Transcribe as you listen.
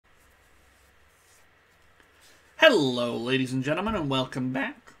Hello, ladies and gentlemen, and welcome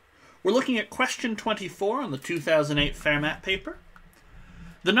back. We're looking at question 24 on the 2008 Fermat paper.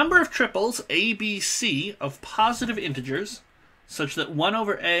 The number of triples a, b, c of positive integers such that 1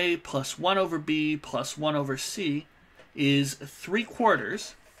 over a plus 1 over b plus 1 over c is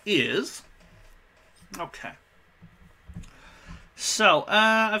 3/4 is... Okay. So,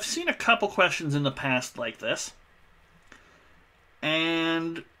 I've seen a couple questions in the past like this.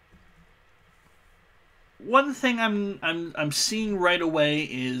 And one thing I'm seeing right away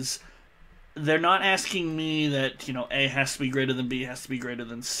is they're not asking me that, A has to be greater than B has to be greater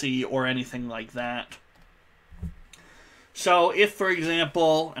than C or anything like that. So if, for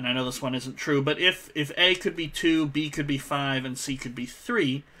example, and I know this one isn't true, but if A could be 2, B could be 5, and C could be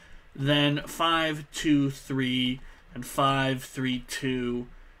 3, then 5, 2, 3, and 5, 3, 2,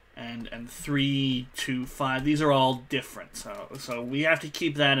 and 3, 2, 5, these are all different. So we have to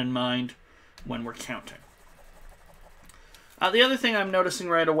keep that in mind when we're counting. The other thing I'm noticing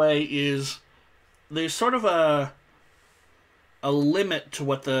right away is there's sort of a limit to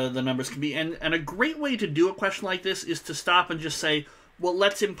what the numbers can be. And a great way to do a question like this is to stop and just say, well,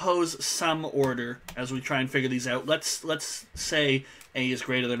 let's impose some order as we try and figure these out. Let's say A is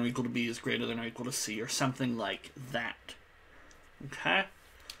greater than or equal to B is greater than or equal to C, or something like that. Okay?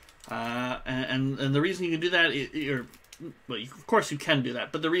 And the reason you can do that, of course you can do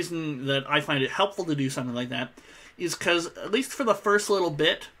that, but the reason that I find it helpful to do something like that is because, at least for the first little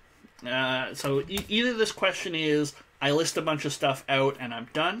bit, so either this question is, I list a bunch of stuff out and I'm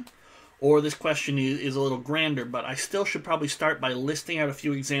done, or this question is a little grander, but I still should probably start by listing out a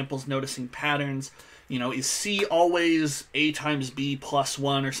few examples, noticing patterns. Is C always A times B plus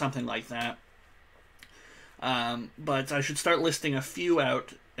 1 or something like that? But I should start listing a few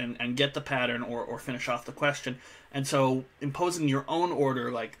out and get the pattern or finish off the question. And so imposing your own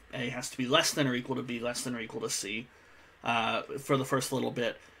order, like A has to be less than or equal to B, less than or equal to C, for the first little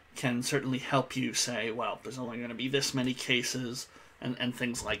bit, can certainly help you say, well, there's only going to be this many cases, and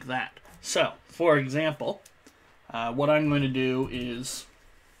things like that. So, for example, what I'm going to do is,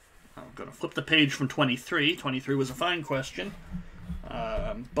 I'm going to flip the page from 23. 23 was a fine question.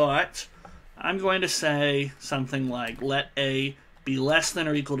 But I'm going to say something like, let A be less than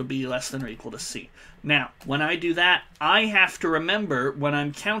or equal to B, less than or equal to C. Now, when I do that, I have to remember when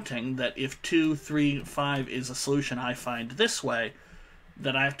I'm counting that if 2, 3, 5 is a solution I find this way,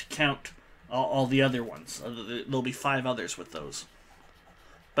 that I have to count all the other ones. There'll be 5 others with those.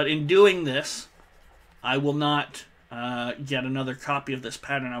 But in doing this, I will not get another copy of this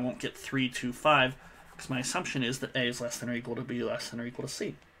pattern. I won't get 3, 2, 5, because my assumption is that A is less than or equal to B, less than or equal to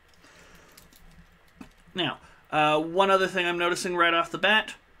C. Now, one other thing I'm noticing right off the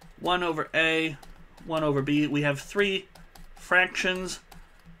bat, 1 over A, 1 over B. We have 3 fractions.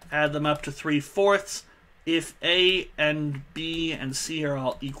 Add them up to 3/4. If A and B and C are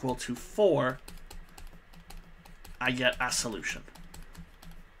all equal to 4, I get a solution.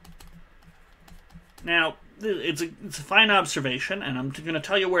 Now, it's a fine observation, and I'm going to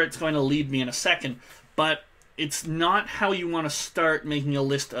tell you where it's going to lead me in a second, but it's not how you want to start making a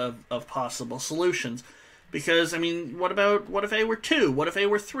list of possible solutions. Because, what if A were 2? What if A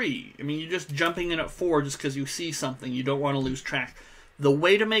were 3? You're just jumping in at 4 just because you see something. You don't want to lose track. The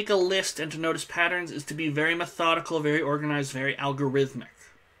way to make a list and to notice patterns is to be very methodical, very organized, very algorithmic.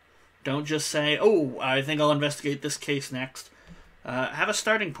 Don't just say, oh, I think I'll investigate this case next. Have a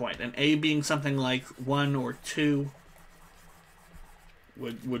starting point, and A being something like 1 or 2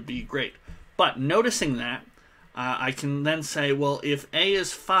 would be great. But noticing that, I can then say, well, if A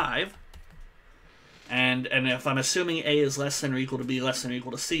is 5, and if I'm assuming A is less than or equal to B, less than or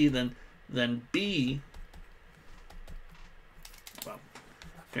equal to C, then B, well,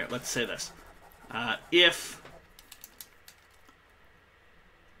 here, let's say this.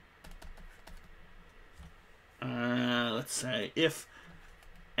 Let's say, if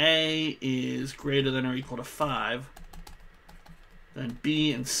A is greater than or equal to 5, then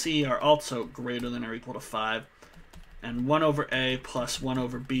B and C are also greater than or equal to 5, and 1 over A plus 1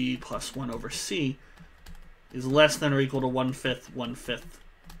 over B plus 1 over C is less than or equal to 1/5, 1/5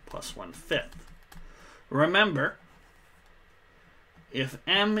 plus 1/5. Remember, if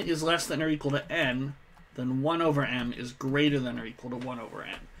M is less than or equal to N, then 1 over M is greater than or equal to 1 over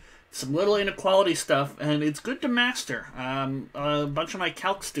N. Some little inequality stuff, and it's good to master. A bunch of my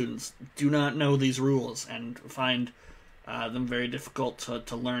calc students do not know these rules and find them very difficult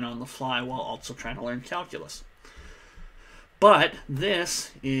to learn on the fly while also trying to learn calculus. But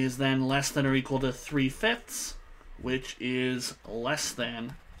this is then less than or equal to 3/5, which is less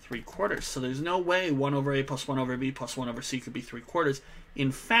than 3/4. So there's no way 1 over A plus 1 over B plus 1 over C could be 3/4.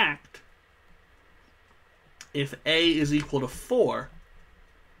 In fact, if A is equal to 4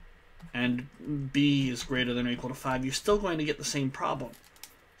 and B is greater than or equal to 5, you're still going to get the same problem.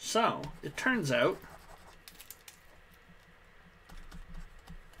 So, it turns out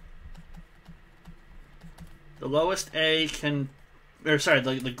the lowest A can, or sorry,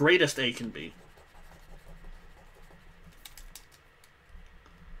 the greatest A can be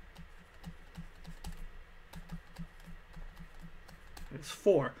is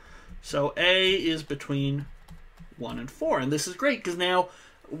 4. So A is between 1 and 4. And this is great because now,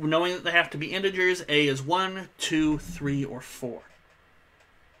 knowing that they have to be integers, A is 1, 2, 3, or 4.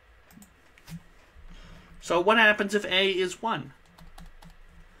 So what happens if A is 1?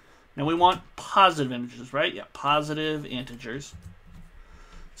 Now we want positive integers, right? Yeah, positive integers.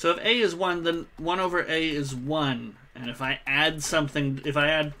 So if A is 1, then 1 over A is 1. And if I add something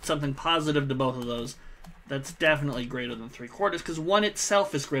positive to both of those, that's definitely greater than 3/4, because 1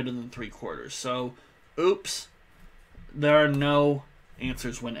 itself is greater than 3/4. So, oops, there are no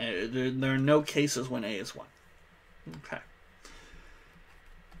answers when A, there are no cases when A is 1. Okay.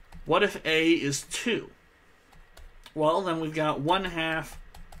 What if A is 2? Well, then we've got 1/2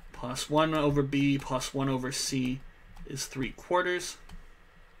 plus 1 over B plus 1 over C is 3/4.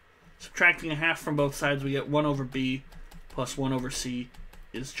 Subtracting a half from both sides, we get 1 over B plus 1 over C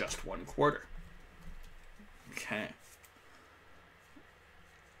is just 1/4. Okay.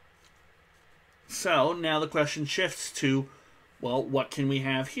 So now the question shifts to, well, what can we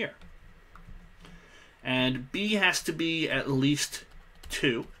have here? And B has to be at least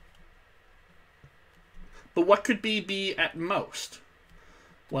 2. But what could B be at most?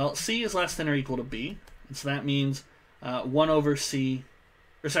 Well, C is less than or equal to B, and so that means 1 over C,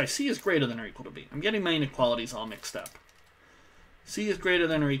 or sorry, C is greater than or equal to B. I'm getting my inequalities all mixed up. C is greater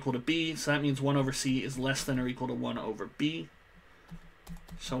than or equal to B, so that means 1 over C is less than or equal to 1 over B.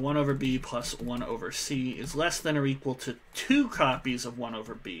 So 1 over B plus 1 over C is less than or equal to 2 copies of 1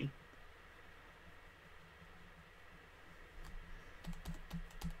 over B.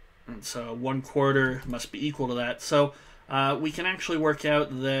 And so 1/4 must be equal to that. So we can actually work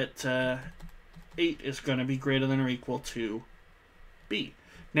out that 8 is going to be greater than or equal to B.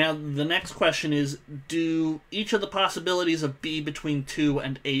 Now, the next question is, do each of the possibilities of B between 2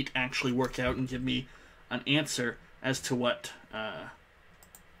 and 8 actually work out and give me an answer as to what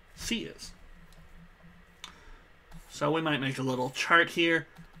C is? So we might make a little chart here.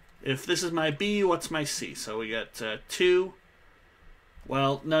 If this is my B, what's my C? So we got 2.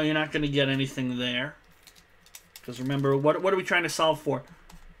 Well, no, you're not going to get anything there. Because remember, what are we trying to solve for?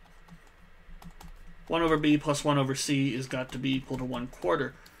 1 over B plus 1 over C is got to be equal to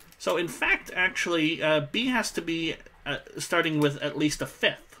 1/4. So in fact, actually, B has to be starting with at least a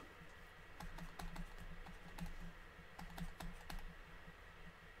 5th.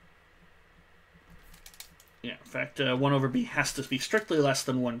 Yeah, in fact, 1 over B has to be strictly less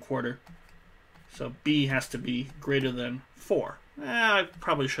than 1/4. So B has to be greater than 4. I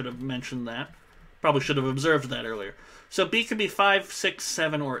probably should have mentioned that. Probably should have observed that earlier. So B could be 5, 6,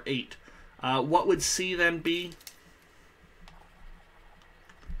 7, or 8. What would C then be?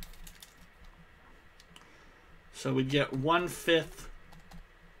 So we'd get 1/5.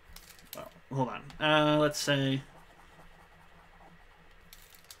 Well, hold on. Let's say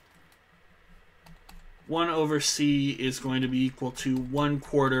 1 over C is going to be equal to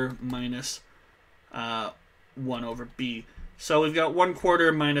 1/4 minus 1 over B. So we've got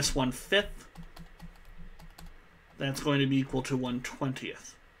 1/4 minus 1/5. That's going to be equal to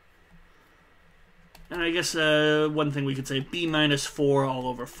 1/20th. And I guess one thing we could say, B minus 4 all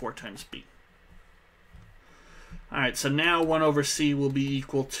over 4 times B. Alright, so now 1 over C will be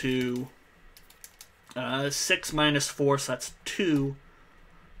equal to 6 minus 4, so that's 2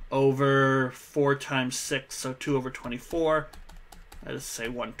 over 4 times 6, so 2 over 24. Let's say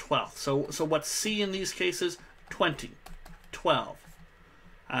 1/12. So what's C in these cases? 20. 12.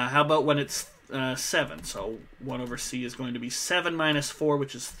 How about when it's 7? So 1 over C is going to be 7 minus 4,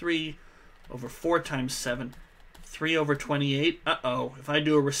 which is 3, over 4 times 7. 3 over 28. Uh-oh. If I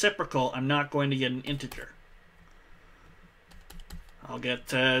do a reciprocal, I'm not going to get an integer. I'll get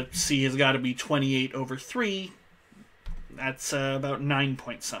C has got to be 28 over 3. That's about 9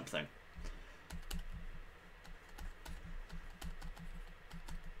 point something.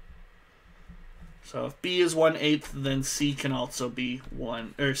 So if B is 1/8, then C can also be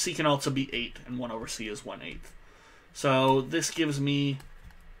 1, or C can also be 8, and 1 over C is 1/8. So this gives me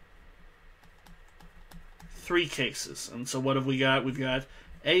 3 cases. And so what have we got? We've got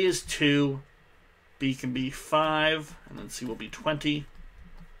A is 2, B can be 5, and then C will be 20.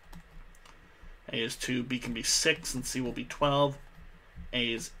 A is 2, B can be 6, and C will be 12.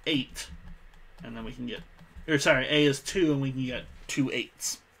 A is 8, and then we can get or sorry, A is 2, and we can get 2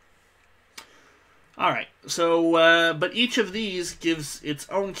 8s. Alright, so, but each of these gives its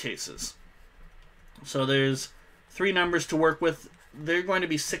own cases. So there's 3 numbers to work with. There are going to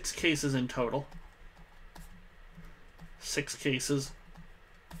be 6 cases in total. 6 cases.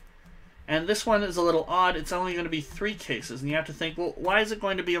 And this one is a little odd. It's only going to be 3 cases. And you have to think, well, why is it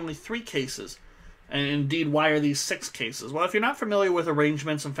going to be only 3 cases? And indeed, why are these 6 cases? Well, if you're not familiar with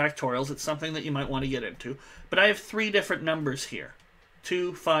arrangements and factorials, it's something that you might want to get into. But I have 3 different numbers here.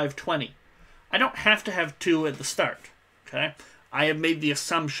 2, 5, 20. I don't have to have 2 at the start. Okay? I have made the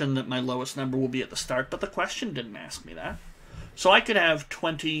assumption that my lowest number will be at the start, but the question didn't ask me that. So I could have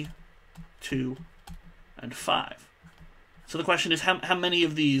 20, 2, and 5. So the question is, how many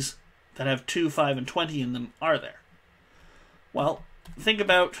of these that have 2, 5, and 20 in them are there? Well, think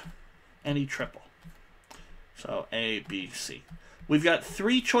about any triple. So A, B, C. We've got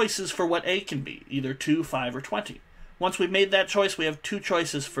 3 choices for what A can be, either 2, 5, or 20. Once we've made that choice, we have 2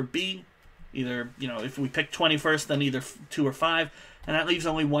 choices for B. Either, if we pick 20 first, then either 2 or 5, and that leaves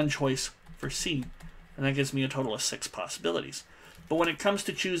only 1 choice for C. And that gives me a total of 6 possibilities. But when it comes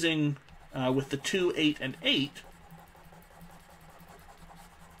to choosing with the 2, 8, and 8,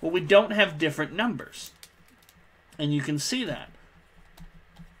 well, we don't have different numbers. And you can see that.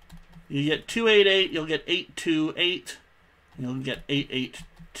 You get 2, 8, 8, you'll get 8, 2, 8, and you'll get 8, 8,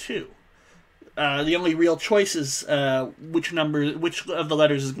 2. The only real choice is which of the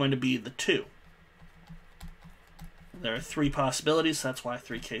letters is going to be the 2. There are 3 possibilities, so that's why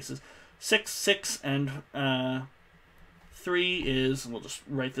 3 cases. 6, 6, and 3 is, we'll just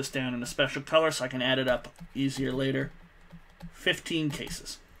write this down in a special color so I can add it up easier later, 15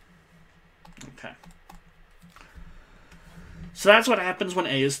 cases. Okay. So that's what happens when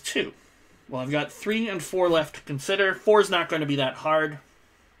A is 2. Well, I've got 3 and 4 left to consider. 4 is not going to be that hard.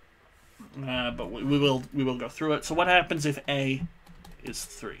 But we will go through it. So what happens if A is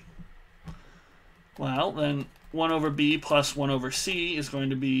 3? Well, then 1 over B plus 1 over C is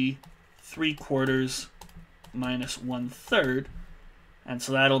going to be 3/4 minus 1/3. And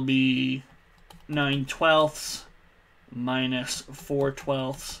so that'll be 9/12 minus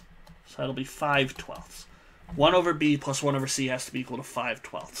 4/12. So that'll be 5/12. 1 over B plus 1 over C has to be equal to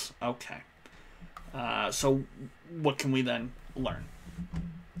 5/12. Okay. So what can we then learn?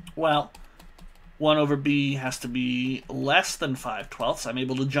 Well, 1 over B has to be less than 5/12. I'm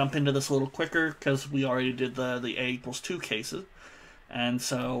able to jump into this a little quicker because we already did the A equals 2 cases. And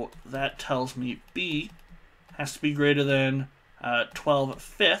so that tells me B has to be greater than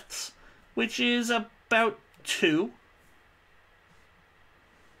 12/5, which is about 2.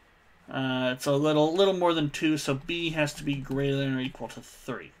 It's a little more than 2, so B has to be greater than or equal to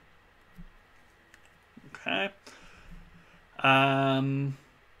 3. Okay.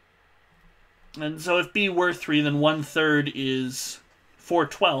 And so if B were 3, then 1/3 is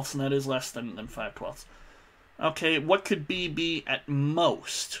 4/12, and that is less than 5/12. Okay, what could B be at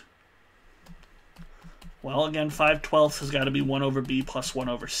most? Well, again, 5/12 has got to be 1 over B plus 1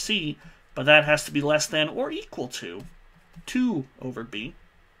 over C, but that has to be less than or equal to 2 over B.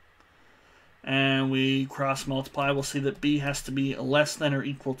 And we cross multiply, we'll see that B has to be less than or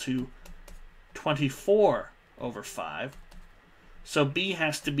equal to 24 over 5. So B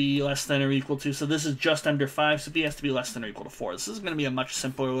has to be less than or equal to, so this is just under 5, so B has to be less than or equal to 4. This is going to be a much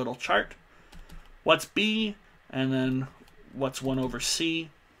simpler little chart. What's B, and then what's 1 over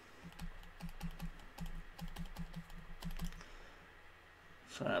C?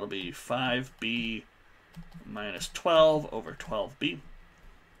 So that'll be 5B minus 12 over 12B.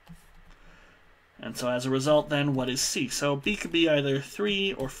 And so as a result, then, what is C? So B could be either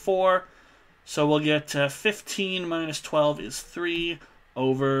 3 or 4. So we'll get 15 minus 12 is 3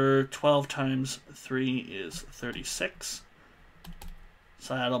 over 12 times 3 is 36.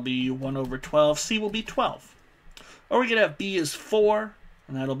 So that'll be 1 over 12. C will be 12. Or we could have B is 4,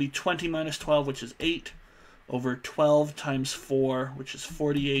 and that'll be 20 minus 12, which is 8, over 12 times 4, which is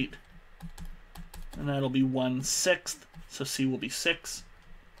 48. And that'll be 1/6, so C will be 6.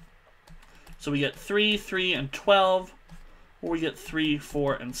 So we get 3, 3, and 12. Or we get 3,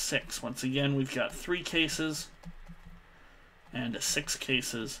 4, and 6. Once again, we've got 3 cases and 6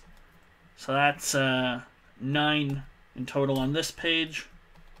 cases. So that's 9 in total on this page.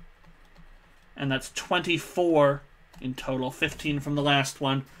 And that's 24 in total. 15 from the last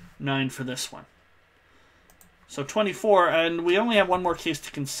one, 9 for this one. So 24, and we only have one more case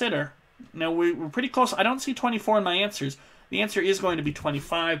to consider. Now, we're pretty close. I don't see 24 in my answers. The answer is going to be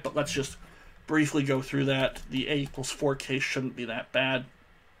 25, but let's just briefly go through that. The A equals 4 case shouldn't be that bad.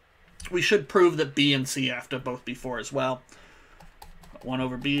 We should prove that B and C have to both be 4 as well. 1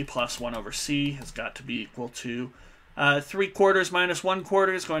 over b plus 1 over c has got to be equal to 3/4 minus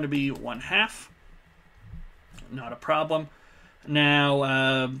 1/4 is going to be 1/2. Not a problem.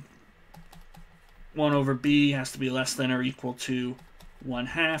 Now, 1 over b has to be less than or equal to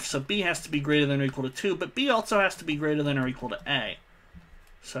 1/2. So b has to be greater than or equal to 2, but b also has to be greater than or equal to a.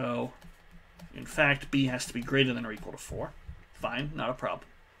 So, in fact, b has to be greater than or equal to 4. Fine, not a problem.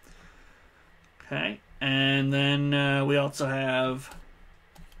 Okay, and then we also have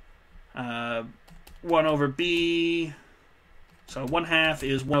 1 over b. So 1/2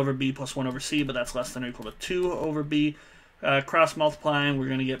 is 1 over b plus 1 over c, but that's less than or equal to 2 over b. Cross multiplying, we're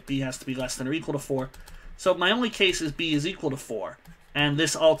going to get b has to be less than or equal to 4. So my only case is b is equal to 4, and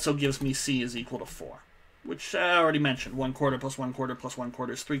this also gives me c is equal to 4, which I already mentioned. 1/4 plus 1/4 plus 1/4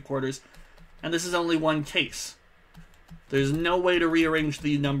 is 3/4, and this is only one case. There's no way to rearrange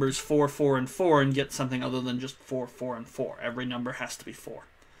the numbers 4, 4, and 4 and get something other than just 4, 4, and 4. Every number has to be 4.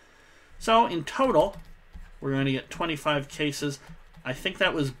 So in total, we're going to get 25 cases. I think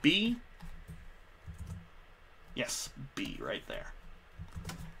that was B. Yes, B right there.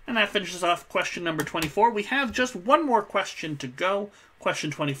 And that finishes off question number 24. We have just one more question to go,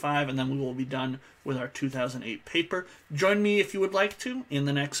 question 25, and then we will be done with our 2008 paper. Join me if you would like to in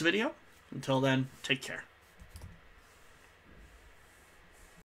the next video. Until then, take care.